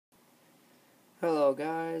Hello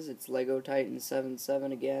guys, it's Lego Titan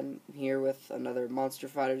 77 again, here with another Monster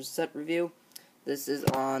Fighters set review. This is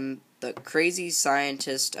on the Crazy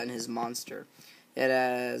Scientist and His Monster. It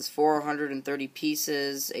has 430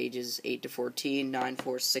 pieces, ages 8 to 14,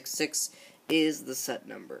 9466 is the set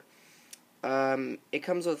number. It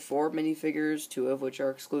comes with 4 minifigures, 2 of which are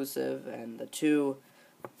exclusive, and the two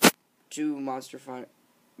Monster Fighter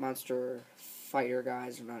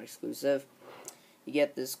guys are not exclusive. You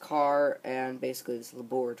get this car and basically this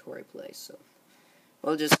laboratory place. So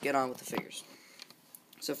we'll just get on with the figures.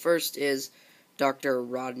 So first is Dr.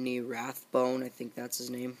 Rodney Rathbone, I think that's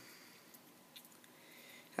his name.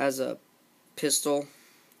 Has a pistol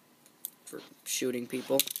for shooting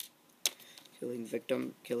people,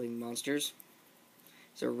 killing monsters.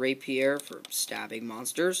 There's a rapier for stabbing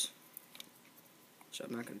monsters, which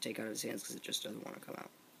I'm not going to take out of his hands because it just doesn't want to come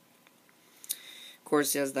out. Of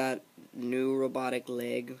course, he has that new robotic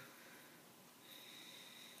leg,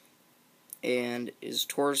 and his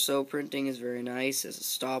torso printing is very nice. His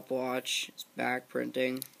stopwatch, his back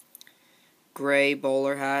printing, gray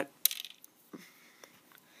bowler hat,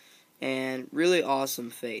 and really awesome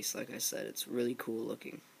face. Like I said, it's really cool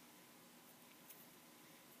looking.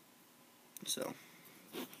 So,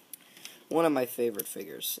 one of my favorite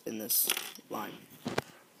figures in this line.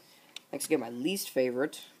 Next, again, my least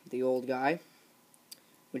favorite, the old guy,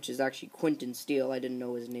 which is actually Quentin Steele. I didn't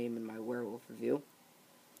know his name in my werewolf review.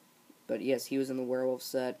 But yes, he was in the werewolf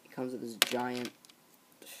set. He comes with this giant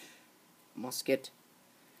musket,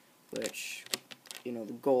 which, you know,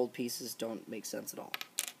 the gold pieces don't make sense at all.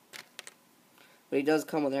 But he does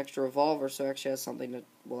come with an extra revolver, so he actually has something that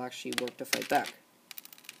will actually work to fight back.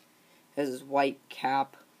 He has his white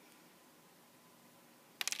cap.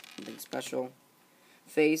 Something special.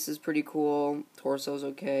 Face is pretty cool. Torso's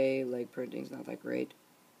okay. Leg printing's not that great.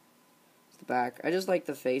 The back. I just like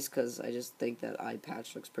the face because I just think that eye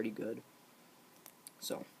patch looks pretty good.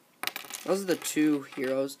 So, those are the two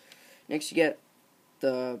heroes. Next you get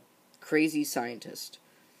the Crazy Scientist,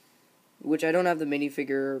 which I don't have the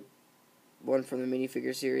minifigure one from the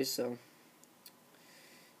minifigure series, so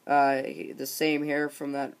the same hair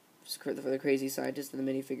from that for the Crazy Scientist in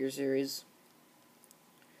the minifigure series.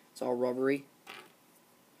 It's all rubbery.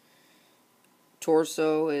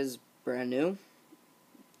 Torso is brand new.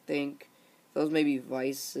 Think those may be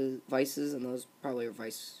vices, and those probably are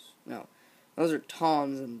vice. No, those are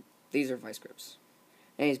Toms, and these are vice grips.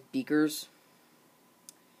 And he's beakers,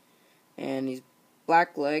 and he's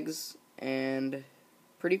black legs, and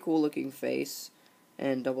pretty cool looking face,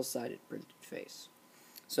 and double-sided printed face.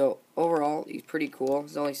 So overall, he's pretty cool.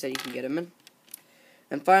 It's the only set you can get him in.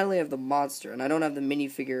 And finally, I have the monster, and I don't have the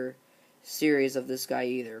minifigure series of this guy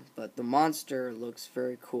either, but the monster looks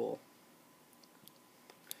very cool.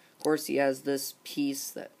 Of course, he has this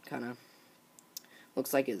piece that kind of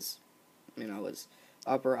looks like his, his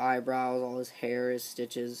upper eyebrows, all his hair, his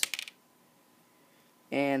stitches.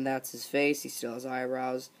 And that's his face. He still has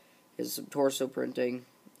eyebrows. His torso printing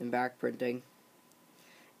and back printing.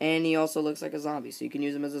 And he also looks like a zombie, so you can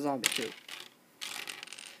use him as a zombie too.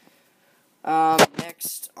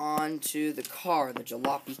 Next, on to the car, the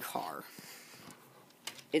Jalopy car.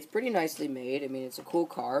 It's pretty nicely made. I mean, it's a cool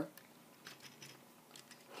car.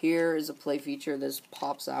 Here is a play feature. This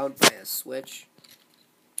pops out by a switch.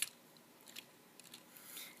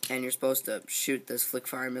 And you're supposed to shoot this flick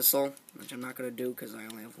fire missile, which I'm not going to do because I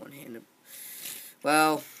only have one hand.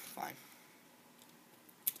 Well, fine.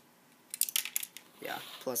 Yeah,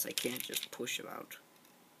 plus I can't just push him out.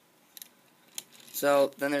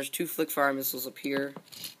 So, then there's 2 flick fire missiles up here.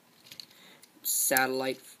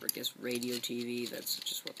 Satellite, for, I guess, radio TV. That's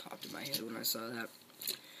just what popped in my head when I saw that.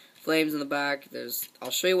 Flames in the back.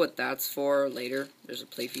 I'll show you what that's for later. There's a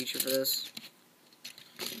play feature for this.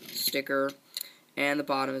 Sticker. And the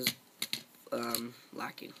bottom is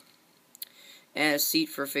lacking. And a seat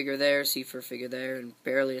for a figure there, seat for a figure there, and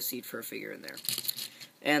barely a seat for a figure in there.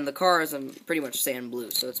 And the car is pretty much sand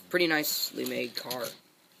blue, so it's a pretty nicely made car.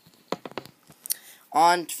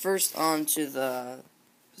 First on to the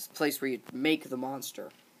place where you make the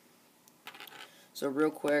monster. So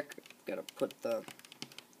real quick, gotta put the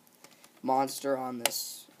monster on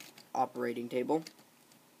this operating table.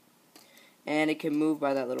 And it can move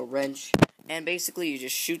by that little wrench. And basically you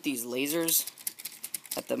just shoot these lasers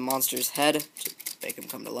at the monster's head to make him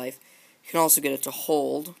come to life. You can also get it to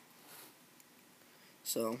hold.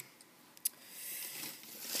 So,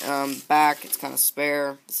 back, it's kind of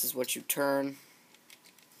spare. This is what you turn.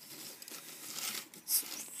 Some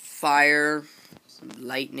fire, some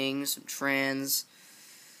lightning, some trans,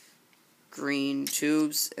 green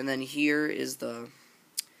tubes, and then here is the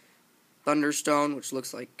Thunderstone, which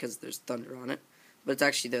looks like, because there's thunder on it, but it's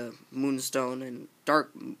actually the moonstone and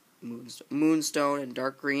dark moonstone and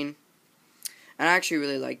dark green. And I actually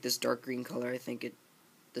really like this dark green color. I think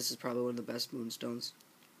this is probably one of the best moonstones.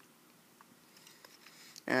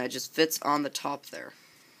 And it just fits on the top there.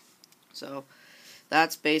 So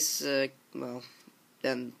that's basic. Well,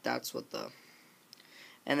 then that's what the.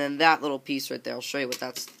 And then that little piece right there, I'll show you what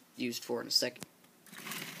that's used for in a second.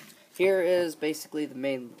 Here is basically the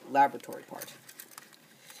main laboratory part.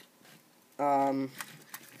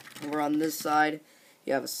 Over on this side,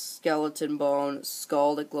 you have a skeleton bone,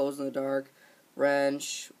 skull that glows in the dark,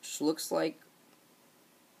 wrench, which looks like,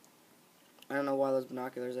 I don't know why those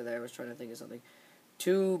binoculars are there, I was trying to think of something.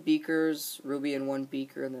 2 beakers, ruby in 1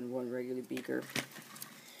 beaker, and then 1 regular beaker.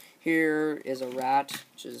 Here is a rat,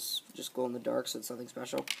 which is just glow in the dark, so it's nothing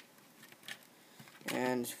special.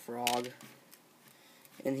 And frog.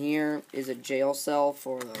 And here is a jail cell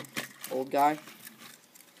for the old guy.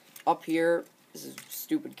 Up here is a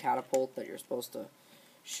stupid catapult that you're supposed to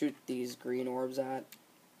shoot these green orbs at.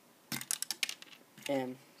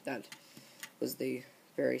 And that was the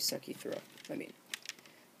very sucky throw.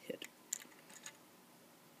 Hit.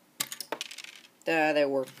 They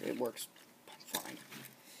work. It works fine.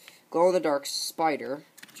 Glow-in-the-dark spider,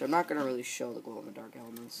 which I'm not going to really show the glow-in-the-dark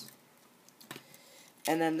elements.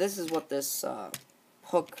 And then this is what this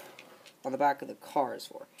hook on the back of the car is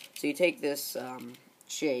for. So you take this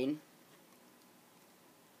chain,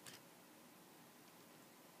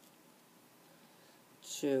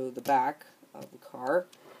 to the back of the car,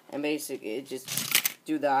 and basically it just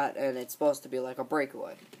do that, and it's supposed to be like a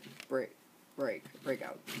breakout.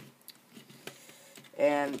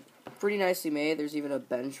 And pretty nicely made. There's even a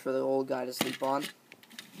bench for the old guy to sleep on.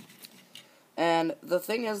 And the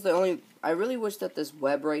thing is, I really wish that this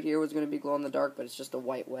web right here was going to be glow in the dark, but it's just a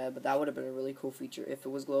white web. But that would have been a really cool feature if it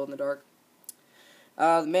was glow in the dark.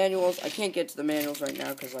 The manuals, I can't get to the manuals right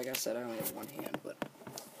now because, like I said, I only have one hand. But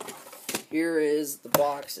here is the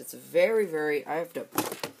box. It's very, I have to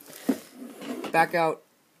back out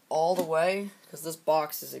all the way because this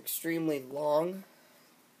box is extremely long.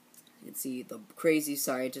 You can see the crazy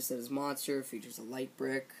scientist and his monster features a light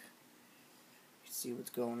brick. You can see what's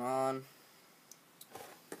going on.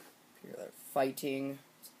 Here they're fighting,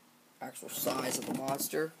 actual size of the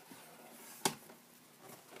monster.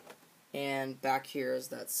 And back here is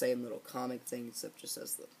that same little comic thing, except just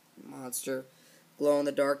as the monster.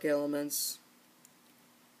 Glow-in-the-dark elements.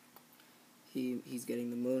 He's getting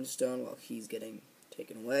the moonstone while he's getting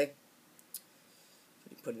taken away.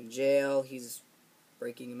 Put in jail. He's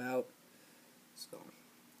breaking him out. So,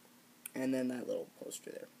 and then that little poster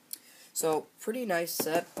there. So, pretty nice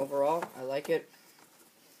set overall. I like it.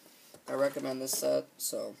 I recommend this set.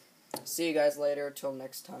 So, see you guys later. Till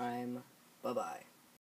next time. Bye-bye.